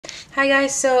Hi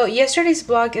guys, so yesterday's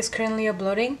vlog is currently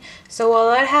uploading. So while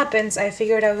that happens, I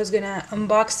figured I was gonna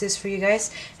unbox this for you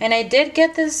guys. And I did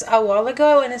get this a while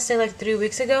ago, and it's say like 3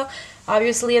 weeks ago.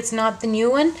 Obviously it's not the new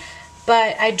one,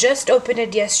 but I just opened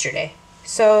it yesterday.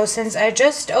 So since I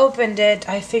just opened it,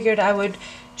 I figured I would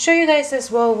show you guys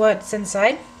as well what's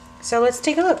inside. So let's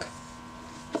take a look.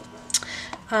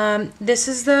 This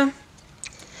is the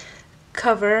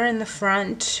cover in the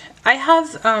front. I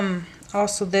have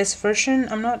also this version.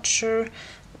 I'm not sure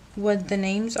what the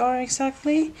names are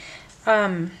exactly.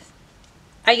 I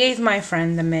gave my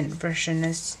friend the mint version,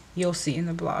 as you'll see in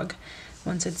the blog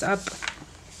once it's up.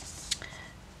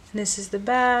 This is the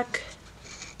back.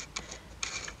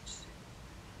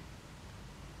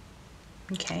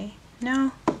 Okay,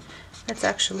 now let's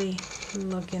actually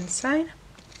look inside.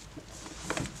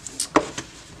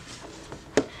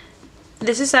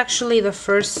 This is actually the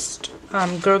first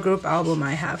girl group album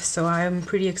I have, so I'm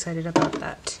pretty excited about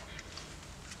that.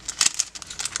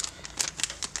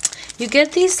 You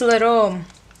get these little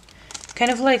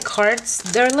kind of like cards.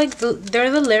 They're like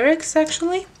they're the lyrics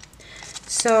actually.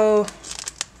 So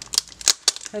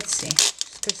let's see,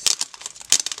 because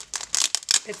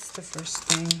it's the first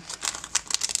thing.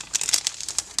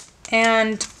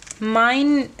 And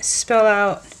mine spell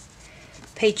out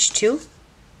page 2.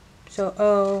 So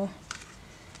O.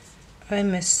 I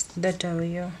missed the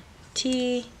W.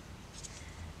 T.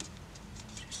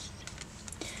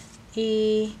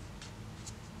 E.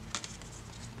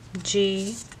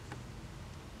 G.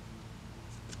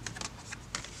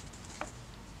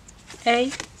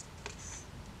 A.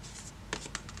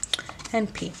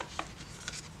 And P.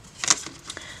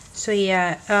 So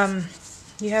yeah,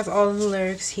 you have all the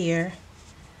lyrics here.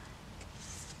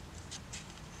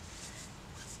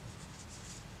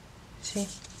 See?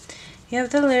 You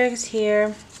have the lyrics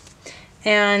here,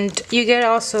 and you get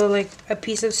also like a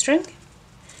piece of string,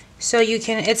 so you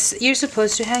can, you're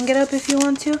supposed to hang it up if you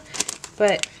want to,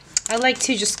 but I like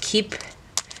to just keep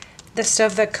the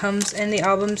stuff that comes in the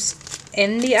albums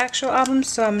in the actual album,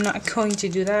 so I'm not going to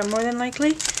do that more than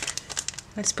likely.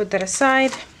 Let's put that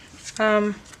aside.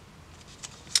 Let's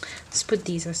put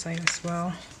these aside as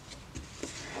well.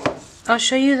 I'll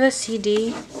show you the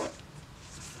CD.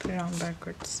 Put it on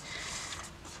backwards.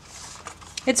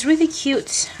 It's really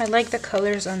cute. I like the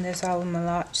colors on this album a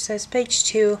lot. It says page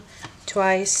 2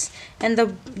 twice, and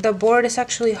the board is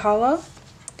actually hollow,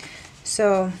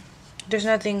 so there's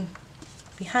nothing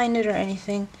behind it or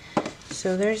anything.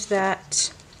 So there's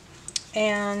that,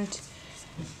 and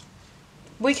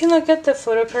we can look at the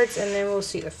photo cards and then we'll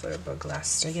see the photo book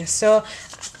last, I guess. So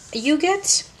you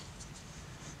get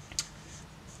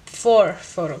 4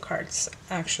 photo cards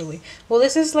actually. Well,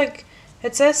 this is like,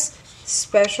 it says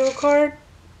special card,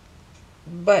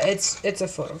 but it's a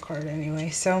photo card anyway.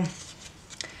 So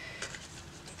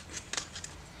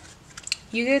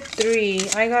you get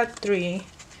 3. I got 3.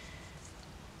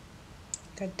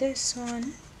 Got this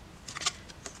one.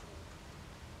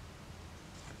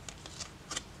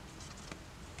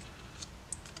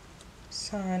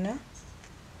 Sana.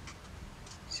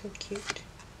 So cute.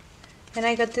 And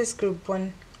I got this group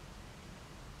one.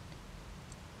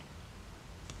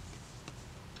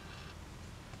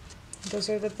 Those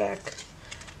are the back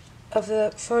of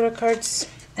the photo cards.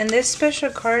 And this special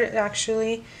card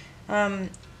actually,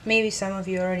 maybe some of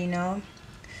you already know,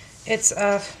 it's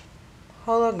a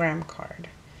hologram card,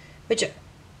 which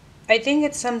I think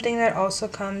it's something that also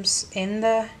comes in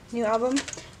the new album.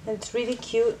 It's really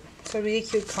cute. It's a really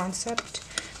cute concept.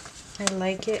 I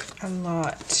like it a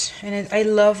lot, and I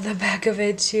love the back of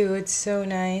it too. It's so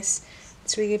nice.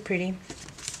 It's really pretty.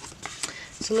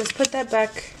 So let's put that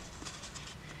back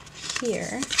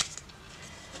here.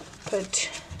 Put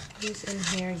these in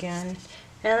here again,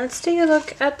 and let's take a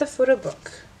look at the photo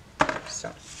book.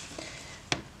 So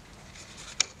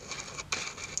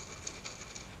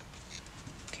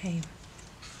okay.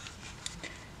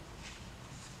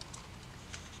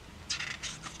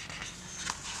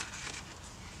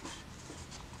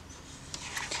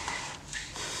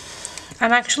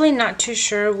 I'm actually not too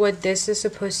sure what this is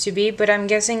supposed to be, but I'm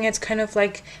guessing it's kind of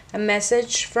like a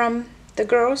message from the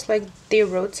girls, like they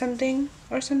wrote something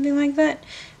or something like that,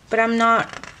 but I'm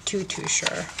not too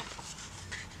sure.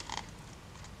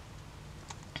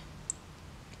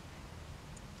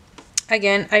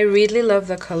 Again, I really love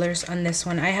the colors on this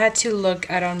one. I had to look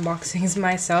at unboxings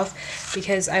myself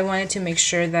because I wanted to make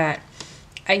sure that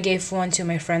I gave one to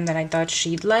my friend that I thought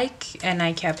she'd like, and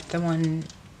I kept the one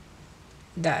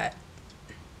that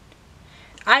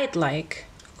I'd like,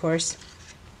 of course.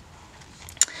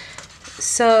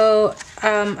 So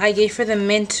I gave her the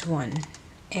mint one,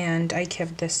 and I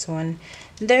kept this one.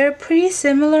 They're pretty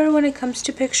similar when it comes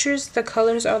to pictures. The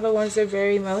colors are the ones that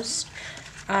vary most.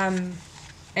 And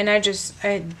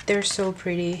they're so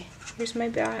pretty. Here's my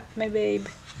babe.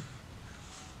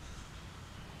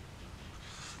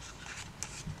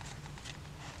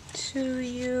 To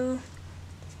you.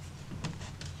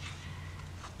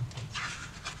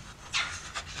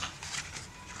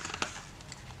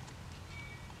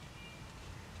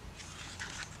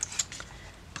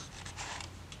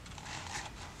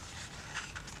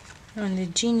 On the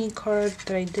genie card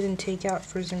that I didn't take out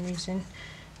for some reason,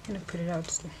 I'm gonna put it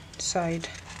outside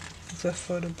of the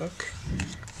photo book.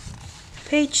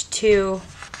 Page 2.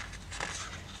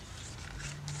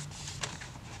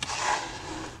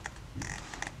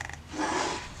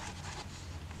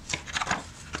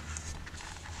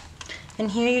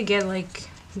 And here you get like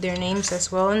their names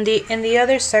as well. In the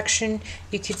other section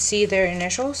you could see their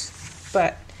initials,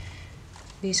 but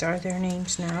these are their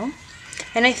names now.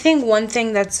 And I think one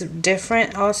thing that's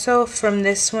different also from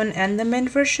this one and the mint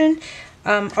version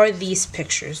are these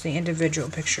pictures, the individual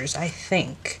pictures, I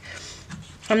think.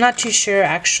 I'm not too sure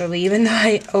actually, even though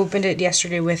I opened it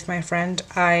yesterday with my friend,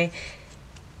 I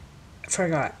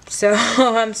forgot. So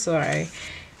I'm sorry.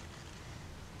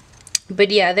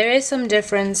 But yeah, there is some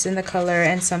difference in the color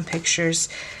and some pictures.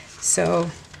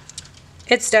 So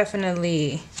it's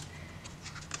definitely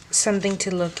something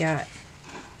to look at.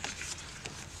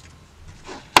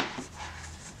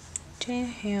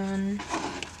 Jaehyun.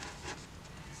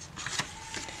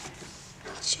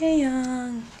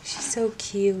 Jaehyun. She's so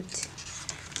cute.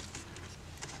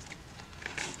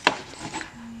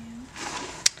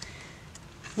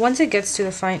 Once it gets to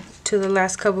the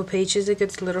last couple pages, it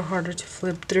gets a little harder to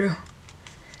flip through.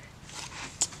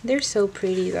 They're so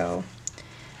pretty though.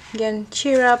 Again,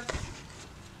 cheer up.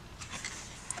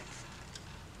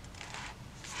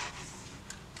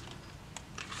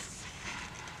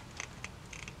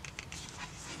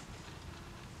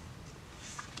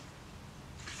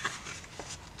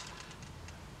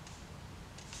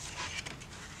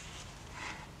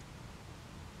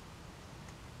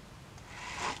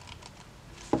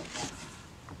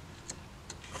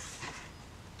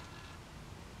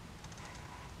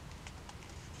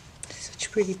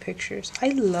 Such pretty pictures. I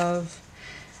love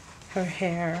her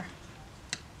hair.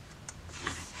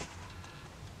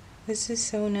 This is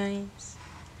so nice.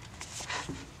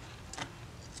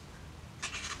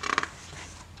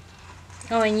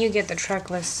 Oh, and you get the track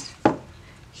list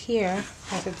here,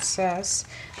 as it says.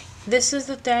 This is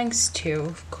the thanks to,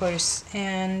 of course,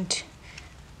 and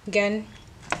again,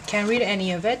 can't read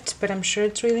any of it, but I'm sure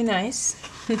it's really nice.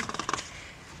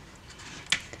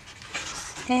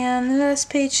 And the last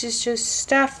page is just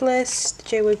staff list,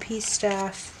 JYP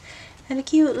staff, and a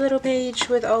cute little page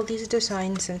with all these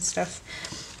designs and stuff.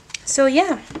 So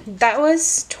yeah, that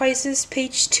was Twice's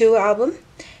page 2 album.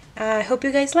 I hope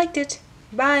you guys liked it.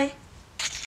 Bye!